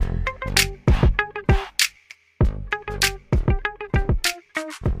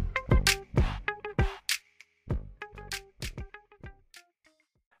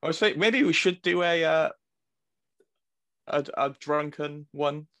was thinking maybe we should do a drunken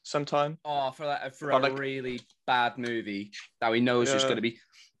one sometime. Oh, for Or a really bad movie that we know is just going to be.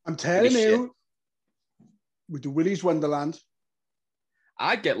 I'm telling you, with the Willy's Wonderland.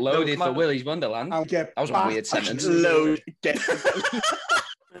 I'd get loaded for Willy's Wonderland. That was a weird sentence. Load.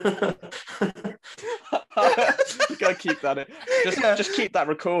 You gotta keep that in. Just keep that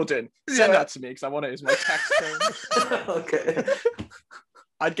recording. Send that to me because I want it as my text tone. Okay.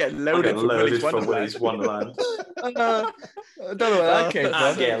 I'd get loaded for Willy's Wonderland. I don't know where that came from.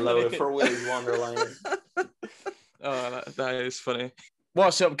 I'd get loaded for Willy's Wonderland. Oh, that is funny.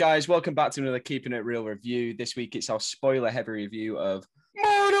 What's up, guys? Welcome back to another Keeping It Real review. This week it's our spoiler-heavy review of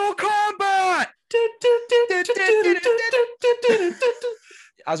Mortal Kombat!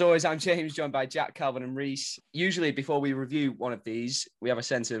 As always, I'm James, joined by Jack, Calvin, and Reese. Usually, before we review one of these, we have a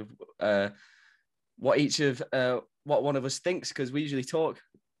sense of what one of us thinks, because we usually talk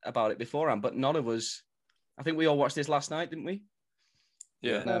about it beforehand, but none of us. I think we all watched this last night, didn't we?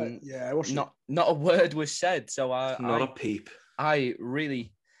 Yeah. I watched not a word was said, so not a peep. I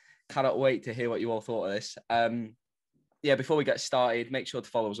really cannot wait to hear what you all thought of this. Before we get started, make sure to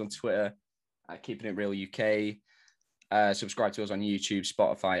follow us on Twitter at Keeping It Real UK. Subscribe to us on YouTube,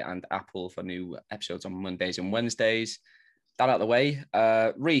 Spotify, and Apple for new episodes on Mondays and Wednesdays. That out of the way.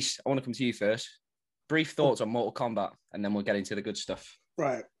 Reese, I want to come to you first. Brief thoughts on Mortal Kombat, and then we'll get into the good stuff.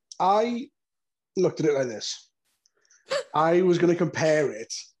 Right. I looked at it like this. I was going to compare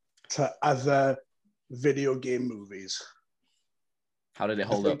it to other video game movies. How did it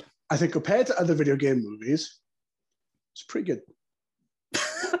hold up? I think compared to other video game movies, it's pretty good.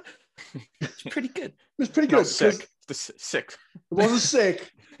 It's pretty good. It was pretty good. Sick. Sick. It wasn't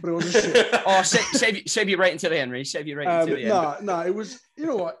sick, but it wasn't shit. Oh, save your rating to the end, Reese. Save your rating to the end. No, it was, you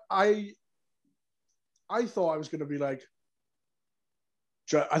know what? I thought I was going to be like,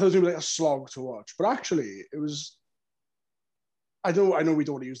 I thought it was going to be like a slog to watch, but actually it was, I know we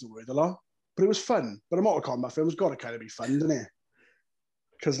don't want to use the word a lot, but it was fun. But a Mortal Kombat film's got to kind of be fun, doesn't it?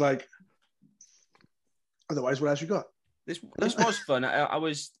 Because, like, otherwise, what else you got? This was fun. I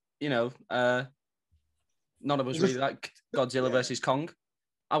was, none of us really liked Godzilla versus Kong.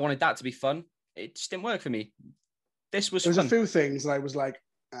 I wanted that to be fun. It just didn't work for me. This was fun. There was a few things that I was like,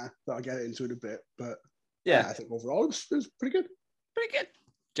 that I'll get into in a bit, but yeah, I think overall it was pretty good. Pretty good.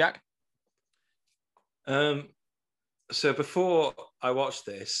 Jack? So before I watched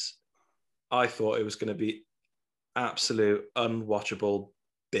this, I thought it was going to be absolute unwatchable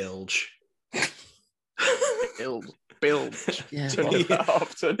bilge. Bilge. Yeah. That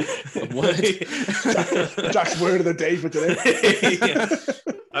often. Jack's word of the day for today. Yeah.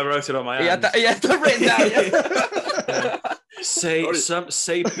 I wrote it on my hand. He had that written down. Yeah.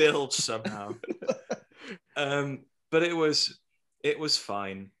 Say bilge somehow. But it was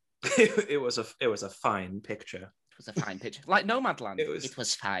fine. It was a fine picture. It was a fine picture. Like Nomadland. It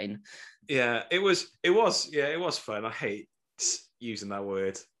was fine. Yeah, it was fun. I hate using that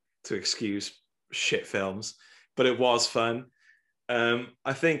word to excuse shit films, but it was fun.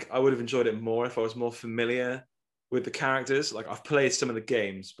 I think I would have enjoyed it more if I was more familiar with the characters. Like, I've played some of the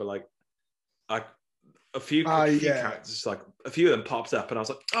games, but like a few characters, like a few of them popped up, and I was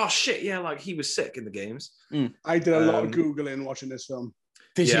like, oh shit, yeah, like he was sick in the games. I did a lot of Googling watching this film.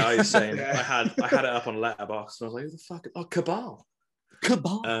 I was saying, I had it up on Letterboxd, and I was like, who the fuck? Oh, Cabal.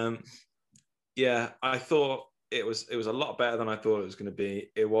 Yeah, I thought it was a lot better than I thought it was going to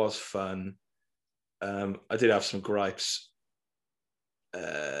be. It was fun. I did have some gripes.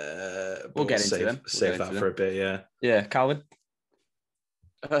 We'll get into them. Save that for a bit, yeah. Yeah, Calvin?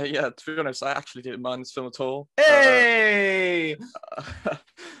 To be honest, I actually didn't mind this film at all. Hey!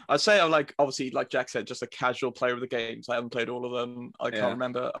 I'd say I'm obviously, like Jack said, just a casual player of the games. I haven't played all of them. I can't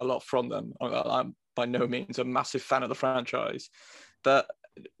remember a lot from them. I'm by no means a massive fan of the franchise. But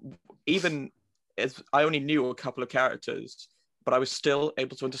even as I only knew a couple of characters, but I was still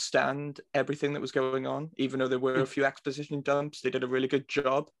able to understand everything that was going on, even though there were a few exposition dumps. They did a really good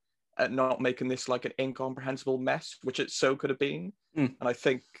job at not making this like an incomprehensible mess, which it so could have been. And I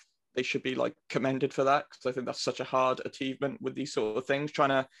think they should be commended for that, because I think that's such a hard achievement with these sort of things, trying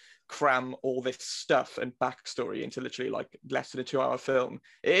to cram all this stuff and backstory into literally less than a 2-hour film.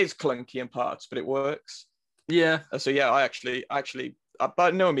 It is clunky in parts, but it works. Yeah. So yeah, I actually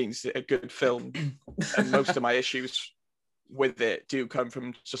by no means a good film, and most of my issues with it do come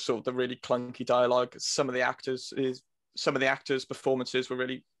from just sort of the really clunky dialogue. Some of the actors' performances were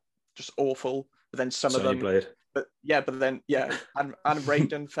really just awful, but then some of them Blade. and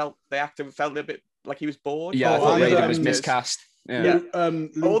Raiden the actor felt a little bit like he was bored. I thought Raiden was miscast.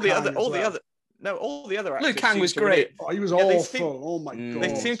 All the other No, all the other actors. Liu Kang seem was to really- great. Oh, he was Yeah, they awful. seem- Oh my god.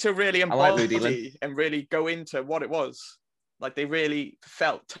 They seem to really I like Rudy embody and really go into what it was. Like they really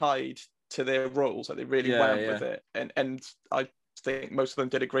felt tied to their roles. Like they really went with it. And I think most of them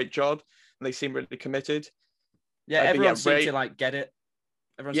did a great job. And they seem really committed. Yeah, but everyone seemed Ray- to like get it.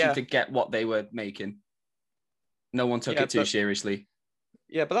 Everyone Yeah. seemed to get what they were making. No one took Yeah, it too but- seriously.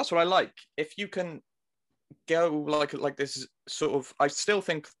 Yeah, but that's what I like. If you can go like this sort of, I still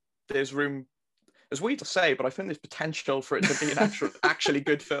think there's room. It's weird to say, but I think there's potential for it to be an actually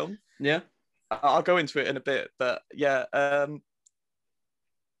good film. Yeah. I'll go into it in a bit, but yeah, I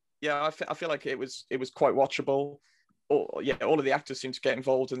feel like it was quite watchable. All of the actors seem to get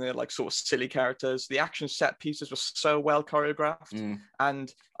involved in their like sort of silly characters. The action set pieces were so well choreographed,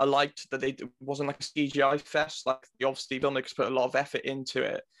 and I liked that it wasn't like a CGI fest. Like obviously filmmakers put a lot of effort into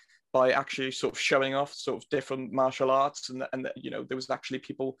it by actually sort of showing off sort of different martial arts, and there was actually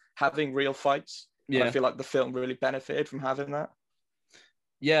people having real fights. Yeah. And I feel like the film really benefited from having that.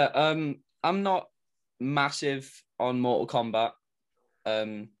 Yeah, I'm not massive on Mortal Kombat.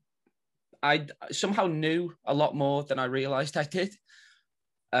 I somehow knew a lot more than I realized I did.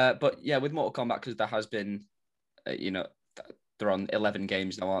 But yeah, with Mortal Kombat, because there has been, they're on 11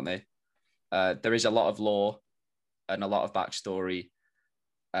 games now, aren't they? There is a lot of lore and a lot of backstory.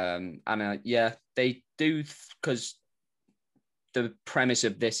 They do, because the premise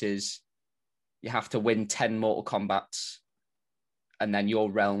of this is you have to win 10 Mortal Kombats, and then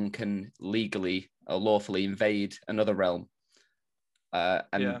your realm can legally or lawfully invade another realm.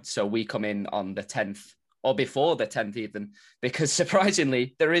 So we come in on the 10th or before the 10th even, because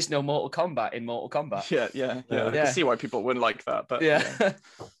surprisingly, there is no Mortal Kombat in Mortal Kombat. Yeah. I can see why people wouldn't like that, but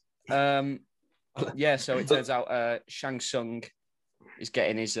so it turns out Shang Tsung is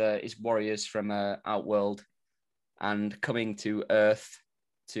getting his warriors from Outworld and coming to Earth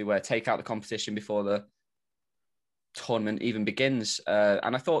to take out the competition before the tournament even begins.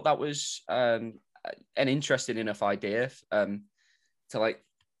 And I thought that was an interesting enough idea to like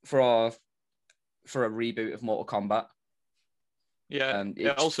for a reboot of Mortal Kombat. Yeah,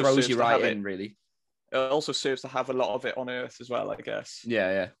 it also throws you right in, really. It also serves to have a lot of it on Earth as well, I guess.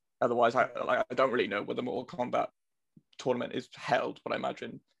 Yeah. Otherwise, I don't really know where the Mortal Kombat tournament is held, but I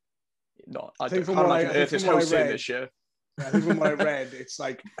imagine not. I can't imagine Earth is hosting this year. I think from what I read, it's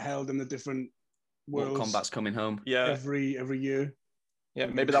like held in the different worlds. Mortal Kombat's coming home. Yeah, every year. Yeah,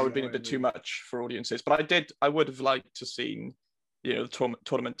 maybe that would have been a bit too much for audiences, but I would have liked to seen, the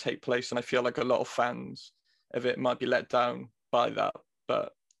tournament take place, and I feel like a lot of fans of it might be let down by that.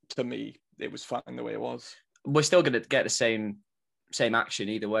 But to me, it was fine the way it was. We're still going to get the same action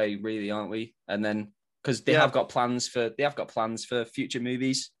either way, really, aren't we? And then because they have got plans for future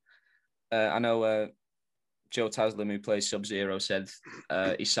movies. I know Joe Taslim, who plays Sub-Zero, said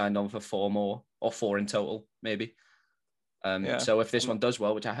he signed on for 4 more, or 4 in total, maybe. So if this one does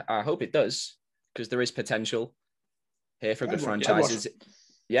well, which I hope it does, because there is potential here for good franchises.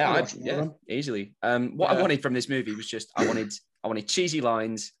 Easily. What I wanted from this movie was just I wanted cheesy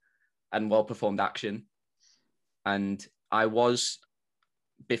lines and well-performed action. And I was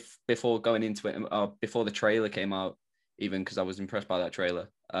before going into it, before the trailer came out, even because I was impressed by that trailer.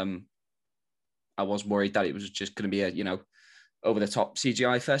 I was worried that it was just going to be a over-the-top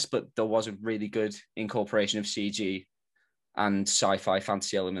CGI fest, but there was a really good incorporation of CG and sci-fi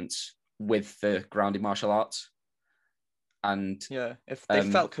fantasy elements with the grounded martial arts. And if they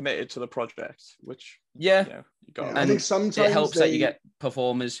felt committed to the project, which you got. I think sometimes it helps that you get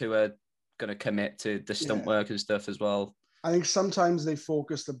performers who are going to commit to the stunt work and stuff as well. I think sometimes they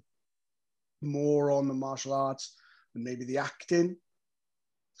focus more on the martial arts than maybe the acting.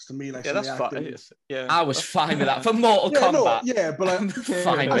 To me, like that's fine. Yeah, I was fine with that for Mortal Kombat. But I'm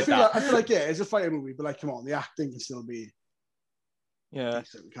fine with that. I feel like it's a fighting movie, but like, come on, the acting can still be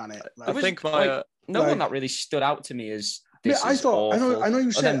decent, can it? Like, I think no one that really stood out to me as this. I thought awful. I know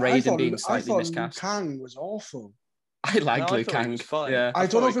you said. Raiden being slightly miscast. Liu Kang was awful. I liked Liu Kang. Yeah, I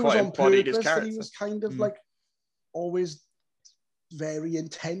don't know if it was on purpose that he was kind of like always very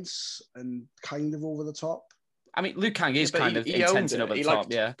intense and kind of over the top. I mean, Liu Kang is kind of intense and over the top.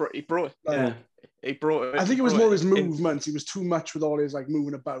 He brought it. I think it was more his movements. He was too much with all his like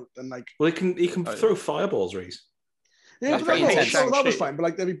moving about and like. Well, he can throw fireballs, Reese. Yeah, but that was fine. But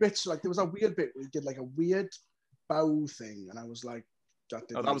like there'd be bits like there was a weird bit where he did like a weird bow thing, and I was like,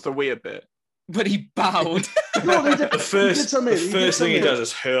 that was the weird bit. But he bowed. No, they did. The first thing he does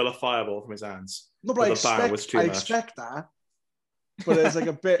is hurl a fireball from his hands. No, but I expect that. But there's like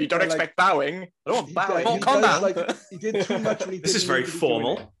a bit. You don't expect bowing. I don't want bowing. He did too much when he did. This is very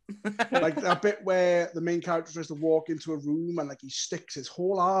formal. Like that bit where the main character tries to walk into a room and like he sticks his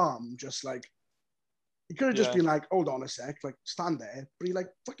whole arm just like He could have just Yeah. been like, hold on a sec, like stand there. But he like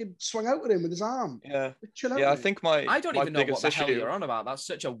fucking swung out at him with his arm. Yeah. Like, chill out. Yeah, I mate. think my I don't my even know what biggest the hell issue- you're on about. That's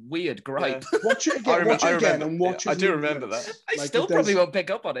such a weird gripe. Watch it again. Watch it again and watch. I his do remember movements. that. I Like, still if there's- probably won't pick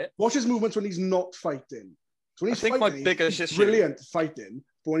up on it. Watch his movements when he's not fighting. So when I he's think my fighting, biggest he's issue- brilliant fighting.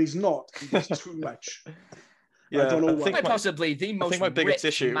 But when he's not, he does too much. Yeah, I don't know I why. think Quite my- possibly the most my biggest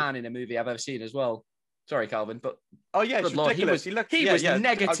ripped issue- man in a movie I've ever seen as well. Sorry, Calvin, but Oh yeah, it's Good Lord, he ridiculous. was- looked, he yeah, was yeah,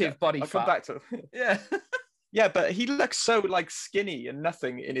 negative body I'll come fat. back to. yeah. Yeah, but he looks so like skinny and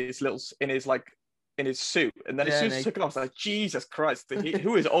nothing in his suit, and then as Yeah, soon and as he- he took it off, I was like, Jesus Christ,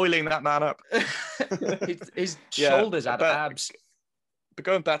 who is oiling that man up? his Yeah, shoulders had but- abs. But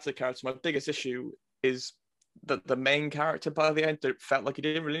going back to the character, my biggest issue is that the main character by the end felt like he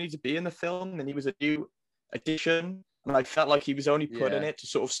didn't really need to be in the film, and he was a new addition. And I felt like he was only put in Yeah. it to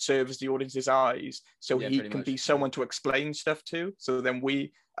sort of serve as the audience's eyes, so Yeah, he pretty can much. be someone to explain stuff to, so then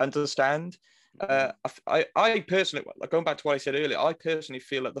we understand. Mm-hmm. I personally, like going back to what I said earlier, I personally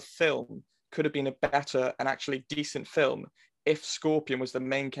feel that the film could have been a better and actually decent film if Scorpion was the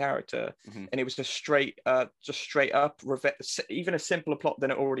main character Mhm. and it was just straight up, even a simpler plot than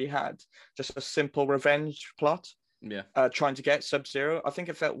it already had, just a simple revenge plot. Yeah. Trying to get Sub-Zero. I think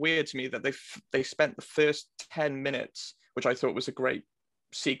it felt weird to me that they spent the first 10 minutes, which I thought was a great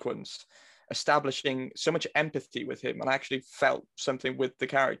sequence, establishing so much empathy with him, and I actually felt something with the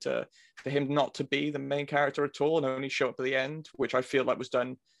character for him not to be the main character at all and only show up at the end, which I feel like was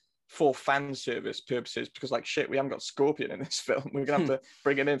done for fan service purposes, because like shit, we haven't got Scorpion in this film. We're gonna have to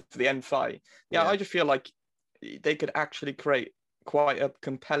bring him in for the end fight. Yeah, I just feel like they could actually create quite a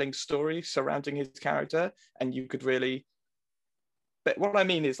compelling story surrounding his character, and you could really, but what I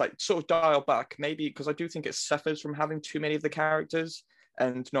mean is like sort of dial back, maybe, because I do think it suffers from having too many of the characters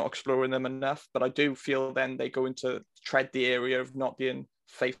and not exploring them enough. But I do feel then they go into tread the area of not being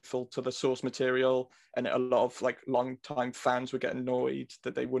faithful to the source material, and a lot of like long time fans would get annoyed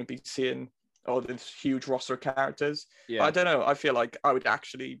that they wouldn't be seeing all this huge roster of characters. Yeah. But I don't know, I feel like I would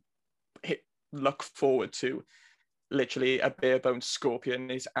actually look forward to literally a bare bones Scorpion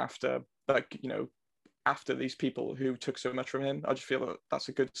is after, like, you know, after these people who took so much from him. I just feel that that's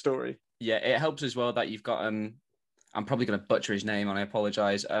a good story. Yeah, it helps as well that you've got I'm probably going to butcher his name and I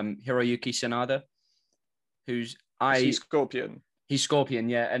apologize. Hiroyuki Sanada, who's He's Scorpion. he's Scorpion,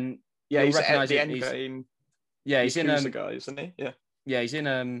 yeah, and Yeah, you'll he's at recognise the it, end he's- game. yeah, he's in the guy, isn't he? Yeah. yeah, he's in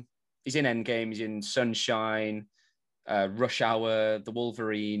Endgame, he's in Sunshine, Rush Hour, The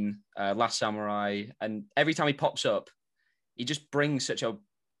Wolverine, Last Samurai, and every time he pops up, he just brings such a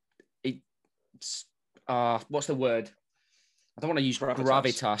what's the word? I don't want to use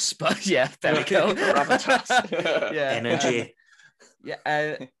gravitas, but yeah, there we go. Gravitas. yeah, Energy.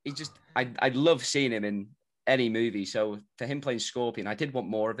 he just I love seeing him in any movie. So for him playing Scorpion, I did want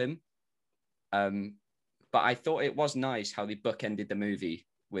more of him. But I thought it was nice how they bookended the movie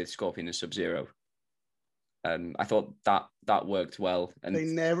with Scorpion and Sub-Zero. I thought that worked well, and They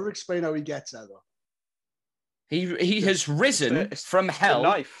never explain how he gets there though. he has risen it's from The hell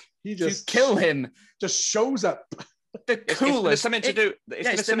knife. He to just kill him. Just shows up. The There's coolest. something to do. It's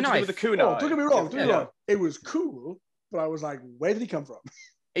it's the something to do with the knife. kunai. Oh, don't get me wrong. Don't get me Yeah. wrong. It was cool, but I was like, where did he come from?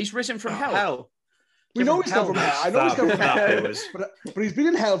 He's risen from hell. Hell. We know he's come from hell. I know he's come from that hell. bit was But he's been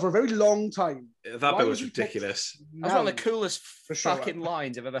in hell for a very long time. that Why bit was was he picked ridiculous. That's one of the now? coolest For sure. fucking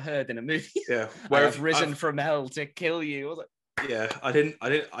lines I've ever heard in a movie. Yeah, Where I've risen from hell to kill you. I was like, Yeah,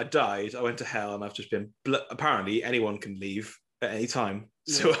 I died. I went to hell, and I've just been. Apparently, anyone can leave at any time.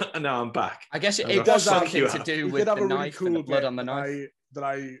 So and now I'm back. I guess it He was does have- something to He do He with did have the a really knife cool and the blood bit on the knife. that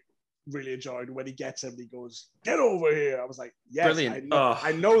I really enjoyed when he gets him. He goes, "Get over here!" I was like, "Yes, Brilliant.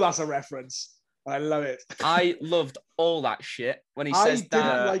 I know that's a reference. I love it." I loved all that shit when he I says didn't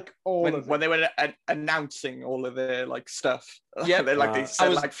that. like all of it. When they were announcing all of their like stuff. Yep. they I said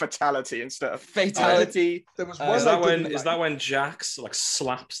was- like fatality and stuff. Fatality. There was Is one Is I that when didn't is like. that when Jax like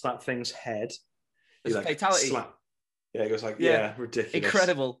slaps that thing's head? There's a like, fatality. Yeah, it goes like Yeah. ridiculous.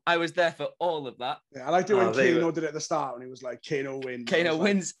 Incredible. I was there for all of that. Yeah, I liked it when Oh, they Kano were- did it at the start when he was like, "Kano wins." I Kano was like,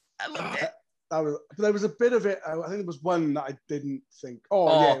 wins. I loved it. But there was a bit of it. I think there was one that I didn't think. Oh,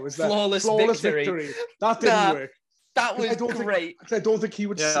 Oh, yeah, it was that flawless victory. victory. That didn't Nah, work. That I was don't think- great. I don't think he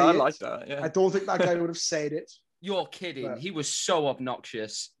would Yeah, say I it. like that. Yeah. I don't think that guy would have said it. You're kidding. But- He was so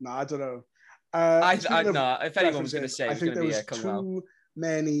obnoxious. No, I don't know. Speaking of No, if anyone was going to references, say it, I was think going there to be was Kung Lao. too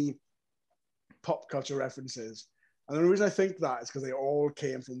many pop culture references, and the reason I think that is because they all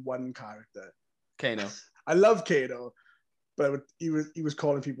came from one character. Kano. I love Kano, but he was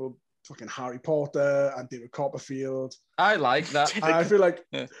calling people fucking Harry Potter and David Copperfield, I like that. and I feel like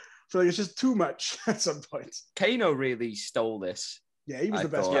Yeah. it's just too much at some point. Kano really stole this. Yeah, he was I the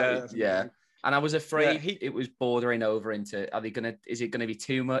best thought, character. for me. yeah. And I was afraid Yeah, it was bordering over into, is it gonna be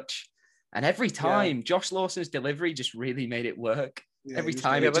too much? And every time, Josh Lawson's delivery just really made it work. Yeah, Every he was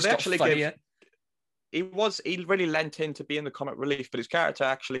time good. it just got funnier. He really lent in to be in the comic relief, but his character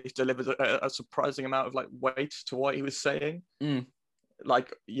actually delivered a surprising amount of like weight to what he was saying.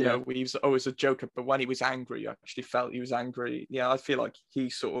 Like, you know, he was always a joker, but when he was angry, you actually felt he was angry. Yeah, I feel like he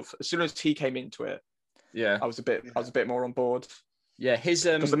sort of, as soon as he came into it, I was a bit more on board. Yeah, his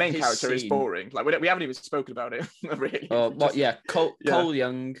because the main his character is scene- boring. Like we haven't even spoken about it really. Cole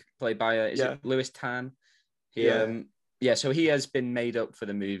Young, played by it Lewis Tan? So he has been made up for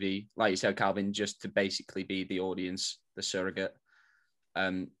the movie, like you said, Calvin, just to basically be the audience, the surrogate.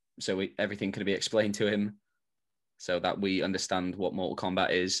 So everything can be explained to him, so that we understand what Mortal Kombat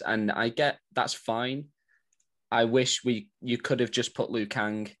is. And I get that's fine. I wish you could have just put Liu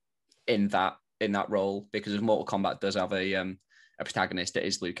Kang in that role, because if Mortal Kombat does have a protagonist, it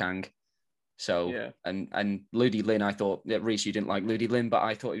is Liu Kang. So and Ludi Lin, I thought Reese, you didn't like Ludi Lin, but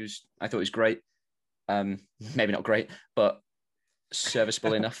I thought it was great. Maybe not great, but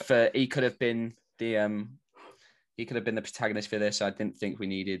serviceable enough. He could have been the protagonist for this. I didn't think we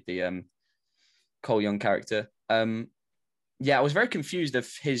needed the Cole Young character. I was very confused of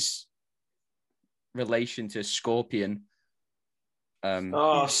his relation to Scorpion.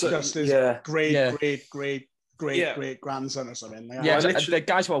 Just his great grandson or something. The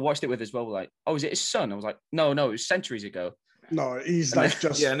guys who I watched it with as well were like, "Oh, is it his son?" I was like, "No, it was centuries ago." No, he's like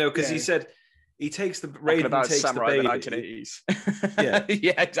just because he said he takes the Raiden takes the baby. 1980s.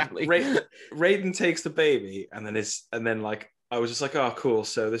 Yeah, exactly. Raiden takes the baby, and then like I was just like, "Oh, cool."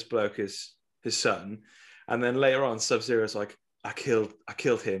 So this bloke is his son, and then later on, Sub-Zero's like, "I killed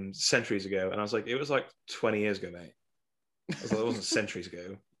him centuries ago," and I was like, "It was like 20 years ago, mate." I was like, "It wasn't centuries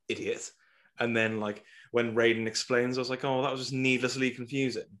ago, idiot." And then like when Raiden explains, I was like, "Oh, that was just needlessly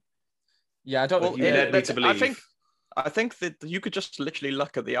confusing." Yeah, I don't. Well, you led me to believe. I think that you could just literally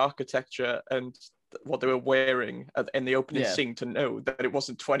look at the architecture and what they were wearing in the opening scene to know that it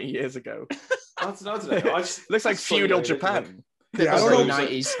wasn't 20 years ago. I don't know. Looks like feudal Japan. Yeah, I don't know.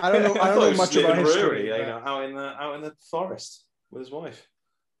 90s. I don't know much about history. Out in the forest with his wife.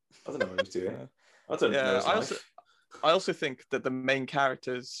 I don't know what he was doing. I don't know his life. I also think that the main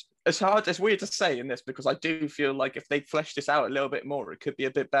characters, it's weird to say in this, because I do feel like if they flesh this out a little bit more, it could be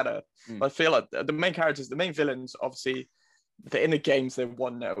a bit better. But I feel like the main characters, the main villains, obviously, in the games they're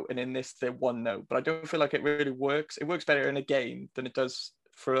one note, and in this they're one note. But I don't feel like it really works. It works better in a game than it does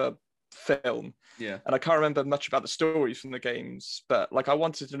for a film. Yeah. And I can't remember much about the stories from the games, but like I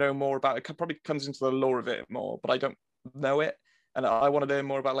wanted to know more about it. It probably comes into the lore of it more, but I don't know it. And I want to learn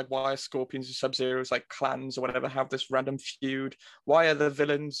more about like why Scorpions and Sub-Zeros, like clans or whatever, have this random feud. Why are the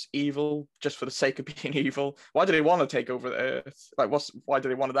villains evil just for the sake of being evil? Why do they want to take over the Earth? Like, why do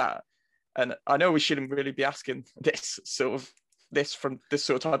they want that? And I know we shouldn't really be asking this from this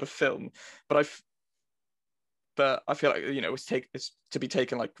sort of type of film, but I feel like, you know, it's to be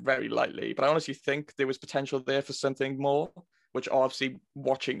taken like very lightly. But I honestly think there was potential there for something more, which obviously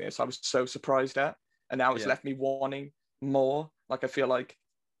watching this I was so surprised at, and now it's left me wanting more. Like I feel like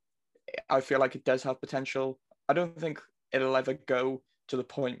it does have potential. I don't think it'll ever go to the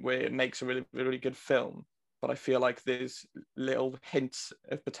point where it makes a really, really good film, but I feel like there's little hints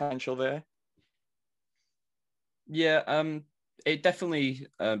of potential there. Yeah, it definitely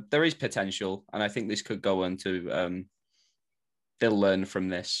there is potential, and I think this could go on to they'll learn from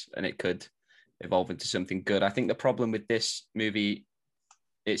this, and it could evolve into something good. I think the problem with this movie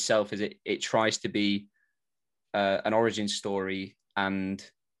itself is it tries to be an origin story and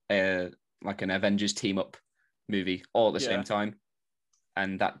like an Avengers team up movie all at the same time,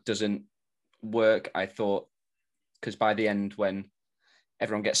 and that doesn't work. I thought, because by the end, when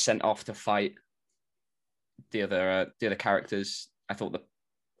everyone gets sent off to fight the other characters, I thought that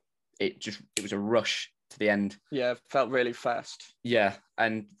it was a rush to the end. Yeah, it felt really fast. Yeah,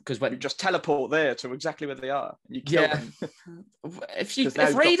 and because when you just teleport there to exactly where they are, you kill them. if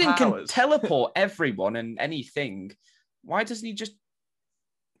Raiden can teleport everyone and anything, why doesn't he just?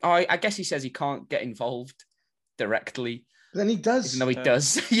 Oh, I guess he says he can't get involved directly. Then he does. Even though he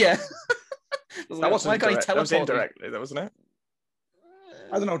does. Yeah. That wasn't direct. That was indirectly, though, wasn't it?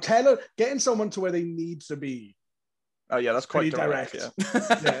 I don't know. Getting someone to where they need to be. Oh yeah, that's quite direct. To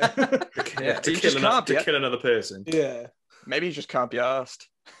kill another person. Yeah. Maybe he just can't be asked.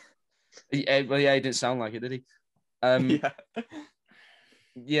 He didn't sound like it, did he? I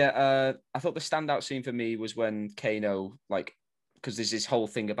thought the standout scene for me was when Kano, like, because there's this whole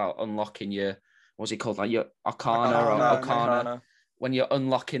thing about unlocking your, what's it called, like your Arcana. When you're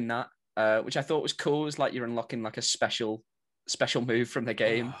unlocking that, which I thought was cool. It was like you're unlocking like a special move from the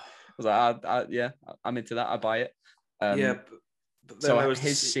game. was like, yeah, I'm into that. I buy it. yeah, but then So there was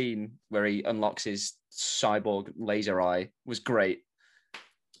his scene where he unlocks his cyborg laser eye was great.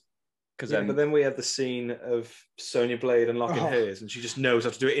 Because but then we had the scene of Sonya Blade unlocking hers, and she just knows how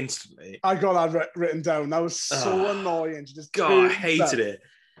to do it instantly. I got that written down. That was so annoying. She just God, I turns hated up, it.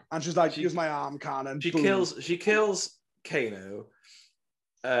 And she's like, "Here's my arm cannon." She Boom. kills Kano,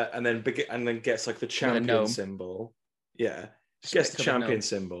 and then gets like the champion symbol. Yeah, she gets the champion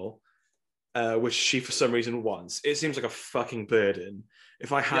symbol, which she for some reason wants. It seems like a fucking burden.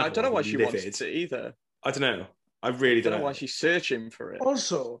 If I had, I don't know why she wants it either. I don't know. I really don't know why she's searching for it.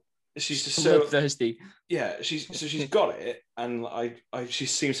 Also, she's just so thirsty. Yeah, she's got it, and she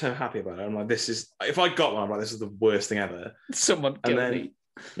seems so happy about it. I'm like, this is, if I got one, I'm like, this is the worst thing ever. Someone kill me.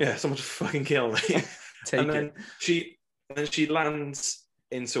 Yeah, someone just fucking kill me. And then she lands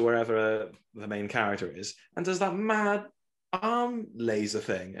into wherever the main character is, and does that mad arm laser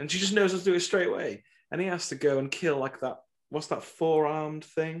thing, and she just knows how to do it straight away. And he has to go and kill like that. What's that 4-armed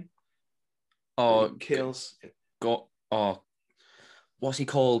thing? Oh, kills. What's he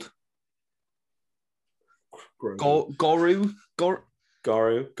called? Grogu. Goro.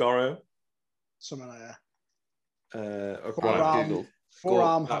 Something like that.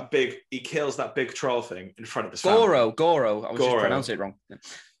 Forearm. He kills that big troll thing in front of his Goro. I was just pronouncing it wrong.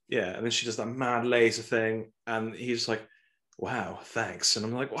 Yeah, and then she does that mad laser thing, and he's like, "Wow, thanks." And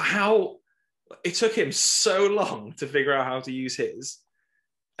I'm like, "Well, how?" It took him so long to figure out how to use his.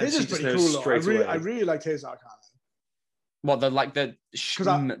 His is pretty cool. I really liked his Arcana. What the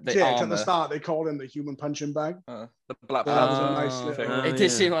armor. At the start they called him the human punching bag. The Black Panther. That was a nice little thing. It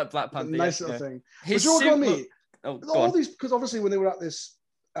did seem like Black Panther. Nice little thing. His but you know what got me? All these, because obviously when they were at this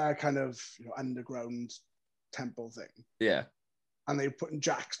kind of underground temple thing, and they were putting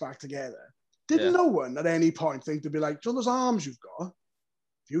Jax back together. Did no one at any point think to be like, those arms you've got,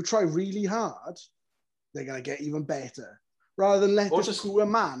 if you try really hard, they're gonna get even better, rather than let this poor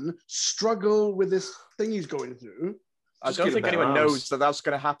man struggle with this thing he's going through. I don't think anyone knows that that's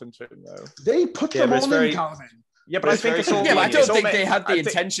going to happen to him, though. They put them on him, Calvin. Yeah, but I think it's all. Yeah, but I don't think they had the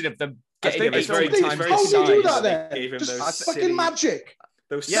intention of them getting him very time. How do you do that then? Just fucking magic.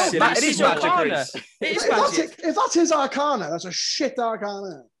 It is Arcana. If that's his Arcana, that's a shit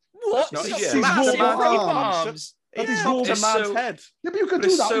Arcana. What? His arms. That is a man's head. Yeah, but you could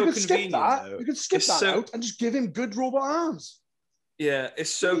do that. You could skip that. You could skip that out and just give him good robot arms. Yeah, it's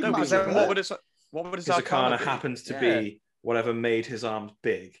so good. What would his Arcana happens to be whatever made his arms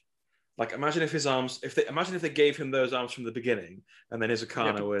big. Like, imagine if his arms, imagine if they gave him those arms from the beginning, and then his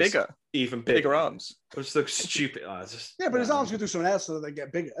Arcana was even bigger arms. It was so stupid. But his arms could do something else so that they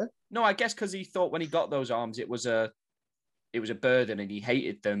get bigger. No, I guess because he thought when he got those arms, it was a burden, and he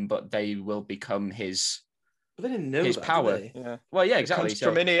hated them, but they will become his. But they didn't know his power. Yeah. Well, yeah, exactly.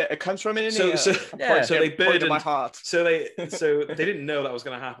 It comes from in here. So they burdened my heart. So they didn't know that was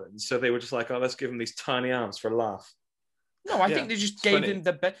going to happen. So they were just like, "Oh, let's give him these tiny arms for a laugh." No, I think they just gave him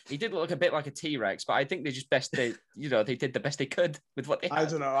the best. He did look a bit like a T-Rex, but I think they just they did the best they could with what they had. I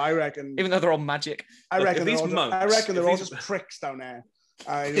don't know. I reckon, even though they're all magic, I reckon they're all just pricks down there.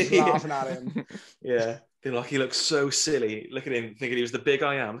 Just laughing at him. Yeah. They're like, he looks so silly. Look at him, thinking he was the big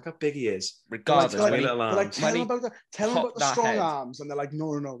I am. Look how big he is. Regardless, tell him about the strong arms, and they're like, no,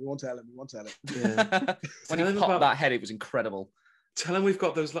 we won't tell him. Yeah. When he popped that head, it was incredible. Tell him we've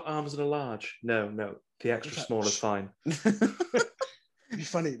got those arms in a large. No, the extra small is fine. Be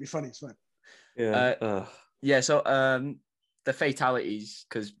funny, it's fine. Yeah. So the fatalities,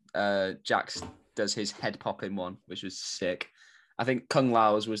 because Jax does his head popping one, which was sick. I think Kung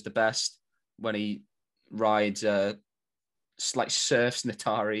Lao's was the best when he rides surfs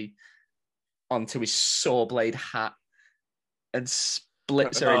Natari onto his saw blade hat and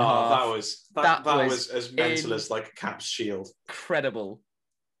splits her in half. That was as mental as like Cap's shield. Incredible.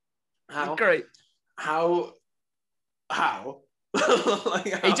 How great. How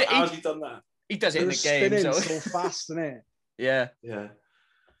like how has he done that? He does it in the game so fast, isn't it? Yeah.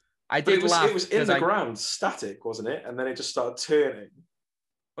 I did laugh. It was in the ground, static, wasn't it? And then it just started turning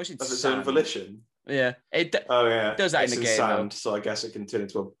of its own volition. Yeah, it does that in the game. Sound, so I guess it can turn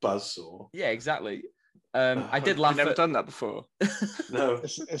into a buzzsaw. Yeah, exactly. I did laugh. I've never done that before. No,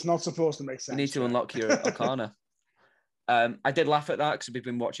 it's not supposed to make sense. You need to unlock your Arcana. I did laugh at that because we've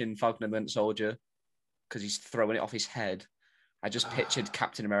been watching Falcon and Winter Soldier because he's throwing it off his head. I just pictured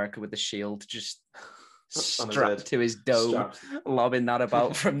Captain America with the shield just strapped to his dome, lobbing that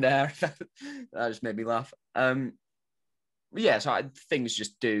about from there. That just made me laugh. So things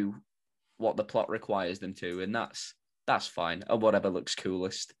just do what the plot requires them to, and that's fine, or whatever looks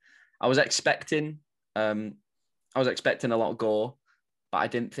coolest. I was expecting a lot of gore. but I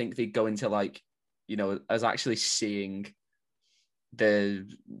didn't think they'd go into like, as actually seeing the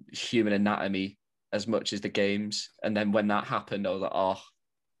human anatomy as much as the games. And then when that happened, I was like, oh,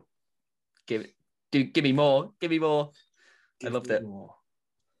 give me more. I loved it.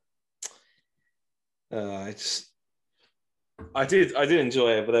 I did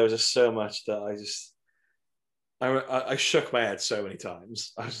enjoy it, but there was just so much that I shook my head so many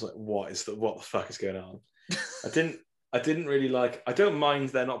times. I was like, what the fuck is going on? I didn't really like, I don't mind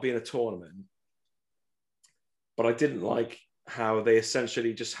there not being a tournament, but I didn't like how they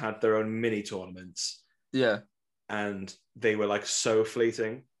essentially just had their own mini tournaments. Yeah. And they were like so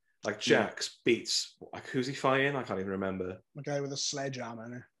fleeting. Like Jax beats, like who's he fighting? I can't even remember. The guy with a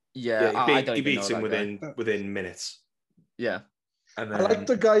sledgehammer. Yeah, he beats him within minutes. Yeah. And then, I like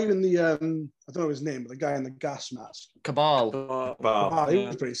the guy in the I don't know his name, but the guy in the gas mask. Cabal. He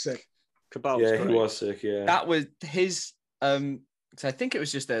was pretty sick. Cabal. Yeah, he was sick. Yeah. That was his. So I think it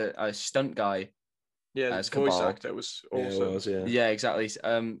was just a stunt guy. Yeah, as the voice Cabal. actor was awesome. Yeah, it was, yeah. Yeah, exactly.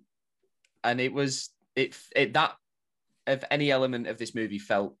 And it was that if any element of this movie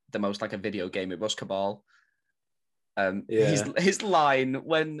felt the most like a video game, it was Cabal. His line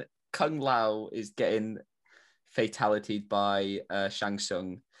when Kung Lao is getting fatalitied by Shang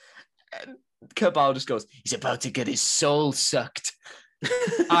Tsung, and Cabal just goes, "He's about to get his soul sucked."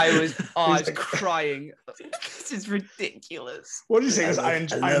 I was crying. This is ridiculous. What did you say?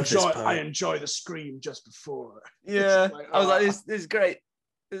 I enjoy the scream just before. Yeah, I was like, this is great.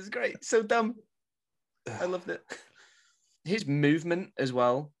 This is great. So dumb. I loved it. His movement as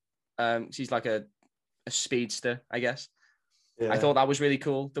well. She's like a speedster, I guess. Yeah. I thought that was really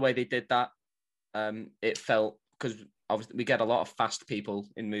cool the way they did that. It felt, because we get a lot of fast people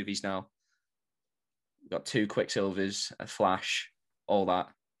in movies now. We've got 2 Quicksilvers, a Flash, all that,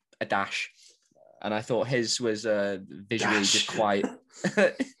 a Dash, and I thought his was visually just quite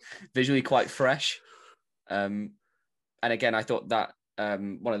visually quite fresh. And again, I thought that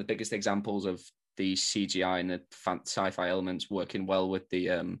one of the biggest examples of the CGI and the sci-fi elements working well with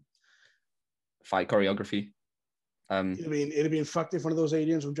the fight choreography. It'd have been fucked if one of those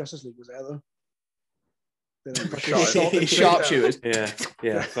aliens from Justice League was there though. Sharpshooters.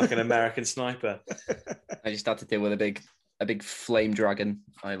 Yeah, fucking American Sniper. I just had to deal with a big flame dragon.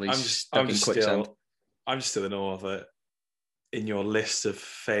 I'm just still in awe of it. In your list of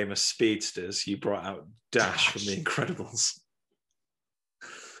famous speedsters, you brought out Dash from The Incredibles.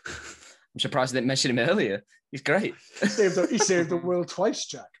 I'm surprised I didn't mention him earlier. He's great. He saved the world twice,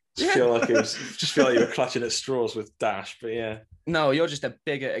 Jack. Just feel like you were clutching at straws with Dash, but yeah. No, you're just a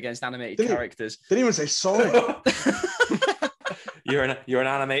bigot against animated characters. Didn't even say sorry. You're an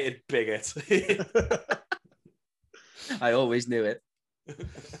animated bigot. I always knew it.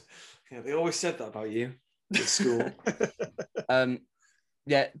 Yeah, they always said that about you at school.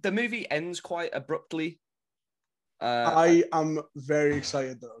 Yeah, the movie ends quite abruptly. I am very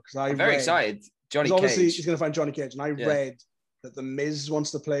excited though, because I'm very excited. Johnny Cage. Obviously, he's going to find Johnny Cage, and I read that The Miz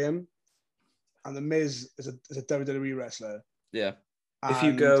wants to play him, and The Miz is a WWE wrestler. Yeah. If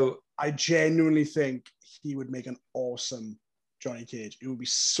you go, I genuinely think he would make an awesome Johnny Cage. It would be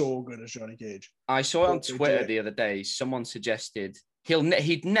so good as Johnny Cage. I saw on Twitter the other day, someone suggested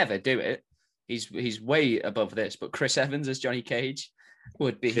he'd never do it. He's way above this, but Chris Evans as Johnny Cage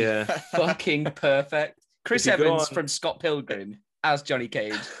would be fucking perfect. Chris Evans from Scott Pilgrim as Johnny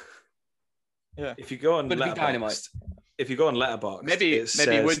Cage. Yeah. If you go on Letterboxd, maybe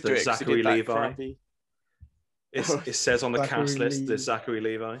he would do it. Zachary Levi. It says on the cast list there's Zachary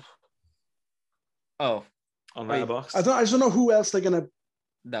Levi. Oh, on Letterboxd. I just don't know who else they're gonna.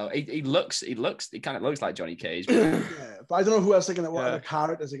 No, he kind of looks like Johnny Cage. But... yeah, but I don't know who else they're gonna. What other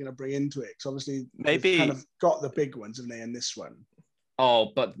characters they're gonna bring into it? Because obviously, maybe kind of got the big ones, haven't they, in this one?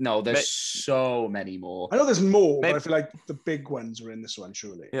 Oh, but no, there's so many more. I know there's more, but I feel like the big ones are in this one,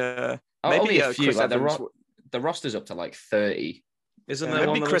 surely. Yeah, maybe only a few. Like the roster's up to like 30. Isn't there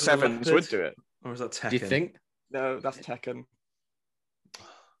maybe one Chris Evans would do it, or is that Tekken? Do you think? No, that's Tekken.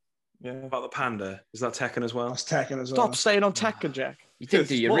 Yeah. About the panda, is that Tekken as well? That's Tekken as well. Stop staying on Tekken, Jack. You didn't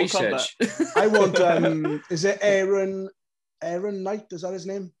do your research. I want. Is it Aaron Knight? Is that his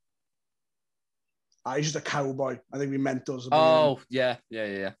name? He's just a cowboy. I think we meant those. Oh, yeah.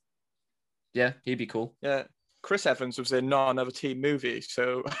 Yeah, he'd be cool. Yeah. Chris Evans was in not another team movie,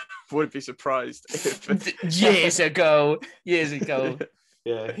 so wouldn't be surprised if years ago.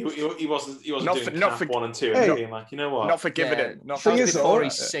 Yeah, he wasn't doing Cap 1 and 2 and being like, you know what? Not forgiving it. Not before he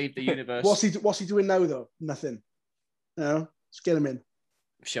saved the universe. What's he doing now though? Nothing. You know, let's get him in.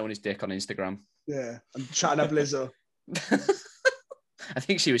 Showing his dick on Instagram. Yeah, and chatting up Lizzo. I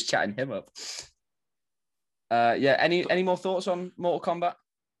think she was chatting him up. Yeah. Any more thoughts on Mortal Kombat?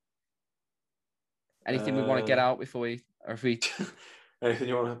 Anything we want to get out before we, or if we? Anything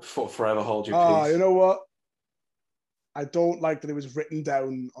you want to forever hold your peace? You know what? I don't like that it was written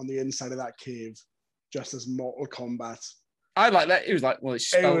down on the inside of that cave, just as Mortal Kombat. I like that. It was like, well, it's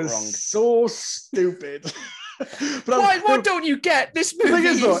spelled it was wrong. So stupid. But why don't you get this movie?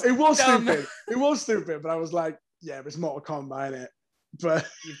 It was stupid. It was stupid, but I was like, yeah, it's Mortal Kombat, innit? But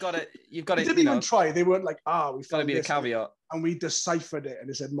you've got it. They didn't even try. They weren't like, we got to be the caveat. And we deciphered it, and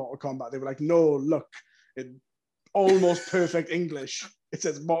it said Mortal Kombat. They were like, no, look, in almost perfect English, it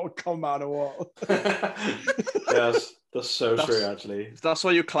says Mortal Kombat on a wall. Yes, that's so true. Actually, that's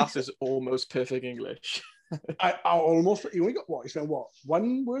why your class is almost perfect English. I almost. You only got what? You spent what?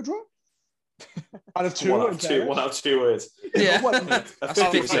 One word wrong? Out of two? One out of two words. Yeah. That's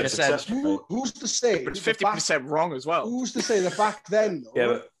 50%. Who's to say? But it's 50% wrong as well. Who's to say that back then? Yeah,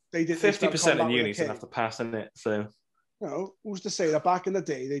 but they did 50% in uni to have to pass in it. So, who's to say that back in the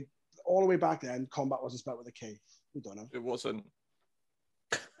day, they all the way back then, combat wasn't spelled with a K? We don't know. It wasn't.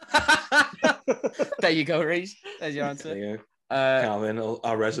 There you go, Reese. There's your answer. There you go. Calvin,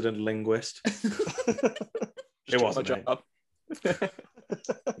 our resident linguist. It wasn't.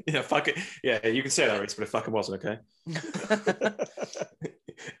 Yeah, fuck it. Yeah, you can say that, Reese, but it fucking wasn't, okay?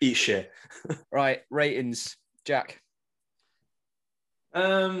 Eat shit. Right, ratings. Jack.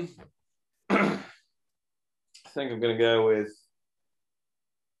 I think I'm going to go with...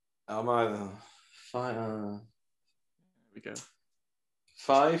 I'm either... Five. There we go.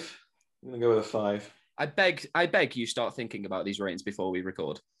 5? I'm going to go with a 5. I beg you start thinking about these ratings before we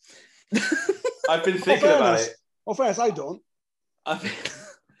record. I've been thinking about it. Oh, fairness, I don't. I've been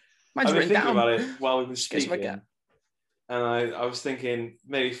thinking about it while we've been speaking. And I was thinking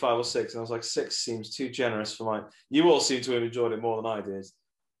maybe 5 or 6. And I was like, 6 seems too generous for mine. You all seem to have enjoyed it more than I did.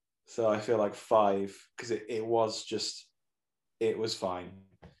 So I feel like 5, because it was fine.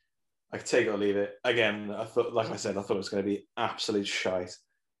 I could take it or leave it. Again, I thought it was going to be absolute shite.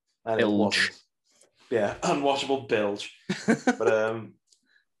 And bilge. It wasn't. Yeah, unwatchable bilge. But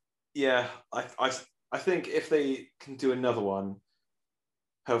yeah, I think if they can do another one,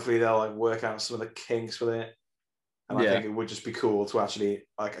 hopefully they'll like work out some of the kinks with it. And I think it would just be cool to actually,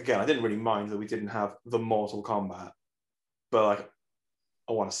 like, again, I didn't really mind that we didn't have the Mortal Kombat, but like,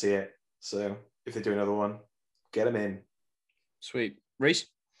 I want to see it. So if they do another one, get them in. Sweet. Reese?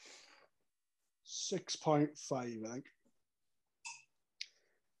 6.5, I think.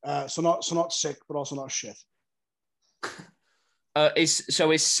 So not sick, but also not shit. Is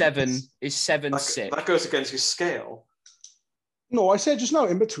 7 sick? That goes against your scale. No, I said just now,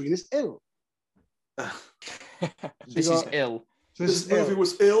 in between is ill. This is ill. This movie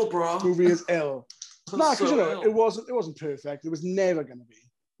was ill, bro. This movie is ill. Nah, because it wasn't perfect. It was never going to be.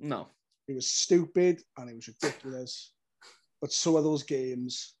 No. It was stupid and it was ridiculous. But so are those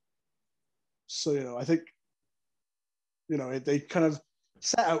games. So, I think, they kind of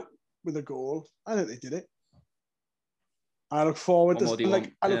set out with a goal. I think they did it. I look forward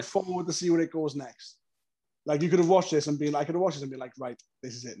forward to see where it goes next. Like, you could have watched this and been like, right,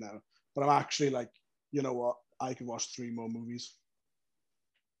 this is it now. But I'm actually like, you know what? I could watch 3 more movies.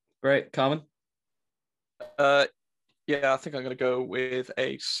 Great. Carmen? Yeah, I think I'm going to go with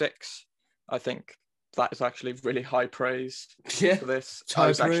a 6. I think that is actually really high praise for this. I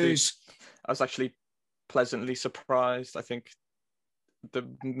was actually pleasantly surprised. I think the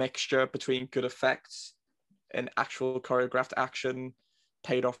mixture between good effects and actual choreographed action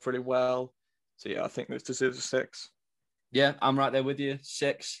paid off really well. So yeah, I think this deserves a 6. Yeah, I'm right there with you.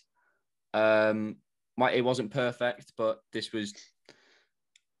 6. It wasn't perfect, but this was,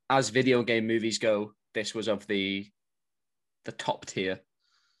 as video game movies go, this was of the top tier.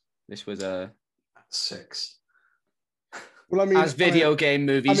 This was a 6. Well, I mean, as video game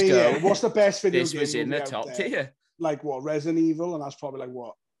movies go, what's the best video this game was in movie the out top there? tier. Like what, Resident Evil, and that's probably like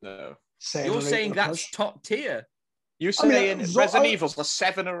what? No. 7 You're or 8 saying at a that's push? top tier? You're saying Resident Evil's a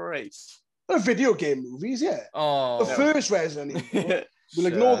 7 or 8? They're video game movies, yeah. Oh, The first Resident Evil. We'll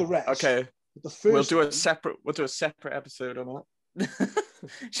ignore the rest. Okay. But the first We'll do a separate episode on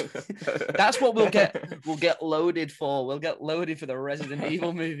that. That's what we'll get. We'll get loaded for. We'll get loaded for the Resident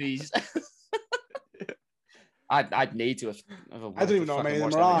Evil movies. I'd need to have I don't even know how many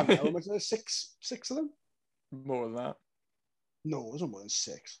of them are on. How 6 of them? More than that. No, there's no more than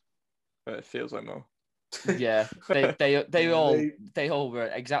 6. But it feels like more. Yeah, they all were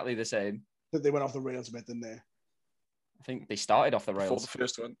exactly the same. They went off the rails a bit, didn't they? I think they started off the Before rails. the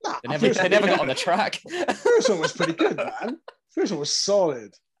first one. Nah, They never got on the track. First one was pretty good, man. First one was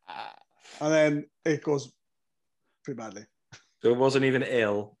solid. And then it goes pretty badly. So it wasn't even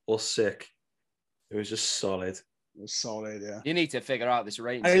ill or sick. It was just solid. It was solid, yeah. You need to figure out this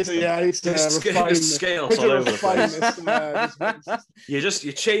rating I need system. to refine There's scales all over the place.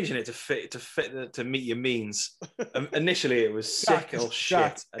 You're changing it to meet your means. Initially, it was sick or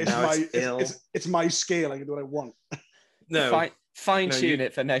shit, and now it's ill. It's my scale. I can do what I want. No, fine tune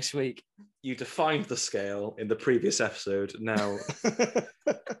it for next week. You defined the scale in the previous episode. Now,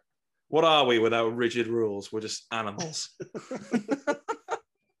 what are we without rigid rules? We're just animals.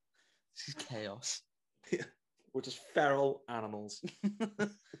 This is chaos. We're just feral animals.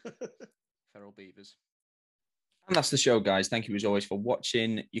 Feral beavers. And that's the show, guys. Thank you as always for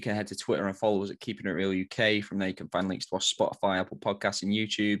watching. You can head to Twitter and follow us at Keeping It Real UK. From there, you can find links to our Spotify, Apple Podcasts, and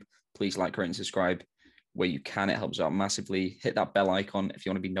YouTube. Please like, rate, and subscribe where you can. It helps out massively. Hit that bell icon if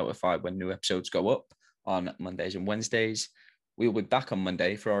you want to be notified when new episodes go up on Mondays and Wednesdays. We'll be back on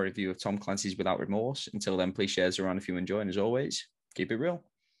Monday for our review of Tom Clancy's Without Remorse. Until then, please share us around if you enjoy. And as always, keep it real.